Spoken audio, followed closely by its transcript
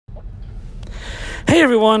Hey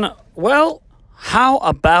everyone, well, how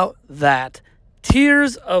about that?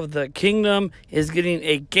 Tears of the Kingdom is getting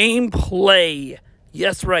a gameplay.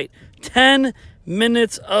 Yes, right. 10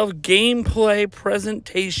 minutes of gameplay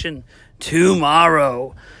presentation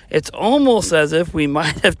tomorrow. It's almost as if we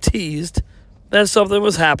might have teased that something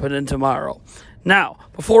was happening tomorrow. Now,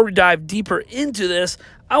 before we dive deeper into this,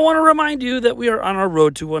 I want to remind you that we are on our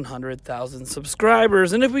road to 100,000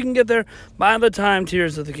 subscribers. And if we can get there by the time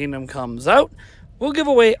Tears of the Kingdom comes out, we'll give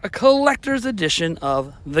away a collector's edition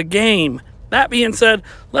of the game. That being said,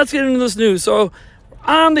 let's get into this news. So,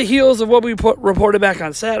 on the heels of what we reported back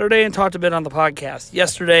on Saturday and talked a bit on the podcast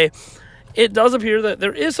yesterday, it does appear that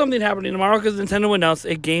there is something happening tomorrow because Nintendo announced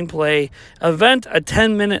a gameplay event, a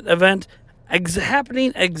 10-minute event,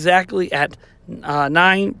 happening exactly at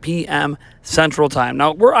 9 p.m. Central Time.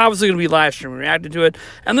 Now, we're obviously going to be live streaming, reacting to it,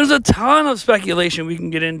 and there's a ton of speculation we can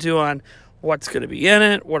get into on what's going to be in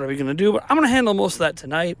it, what are we going to do, but I'm going to handle most of that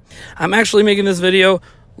tonight. I'm actually making this video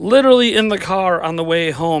literally in the car on the way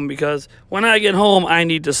home because when I get home, I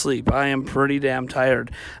need to sleep. I am pretty damn tired.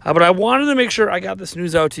 But I wanted to make sure I got this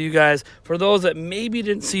news out to you guys. For those that maybe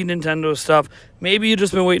didn't see Nintendo stuff, maybe you've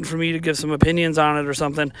just been waiting for me to give some opinions on it or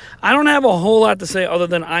something. I don't have a whole lot to say other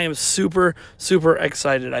than I am super, super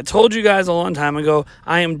excited. I told you guys a long time ago,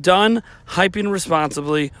 I am done hyping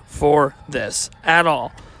responsibly for this at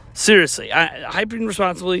all. Seriously, hyping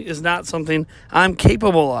responsibly is not something I'm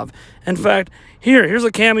capable of. In fact, here's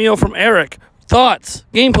a cameo from Eric. Thoughts?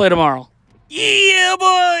 Gameplay tomorrow. Yeah,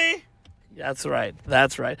 boy! That's right.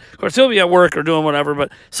 That's right. Of course, he'll be at work or doing whatever,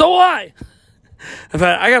 but so will I. In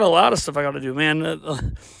fact, I got a lot of stuff I got to do, man.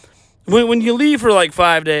 When you leave for like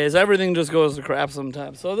 5 days, everything just goes to crap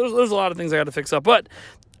sometimes. So there's a lot of things I got to fix up. But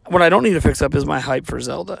what I don't need to fix up is my hype for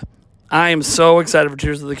Zelda. I am so excited for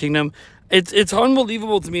Tears of the Kingdom. It's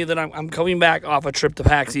unbelievable to me that I'm coming back off a trip to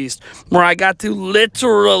PAX East where I got to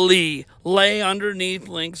literally lay underneath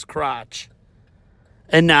Link's crotch.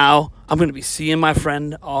 And now I'm going to be seeing my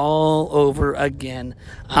friend all over again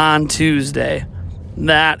on Tuesday.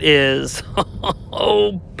 That is,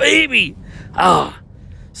 oh, baby.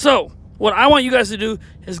 So, what I want you guys to do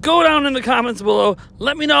is go down in the comments below.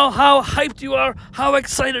 Let me know how hyped you are, how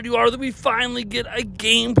excited you are that we finally get a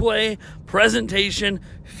gameplay presentation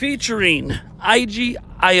featuring Eiji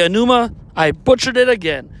Aonuma. I butchered it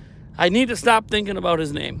again. I need to stop thinking about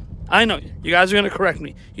his name. I know you guys are going to correct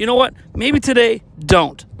me. You know what? Maybe today,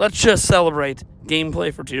 don't. Let's just celebrate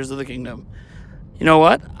gameplay for Tears of the Kingdom. You know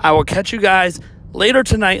what? I will catch you guys later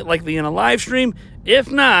tonight, likely in a live stream.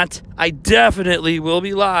 If not, I definitely will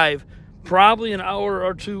be live, probably an hour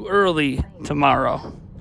or two early tomorrow.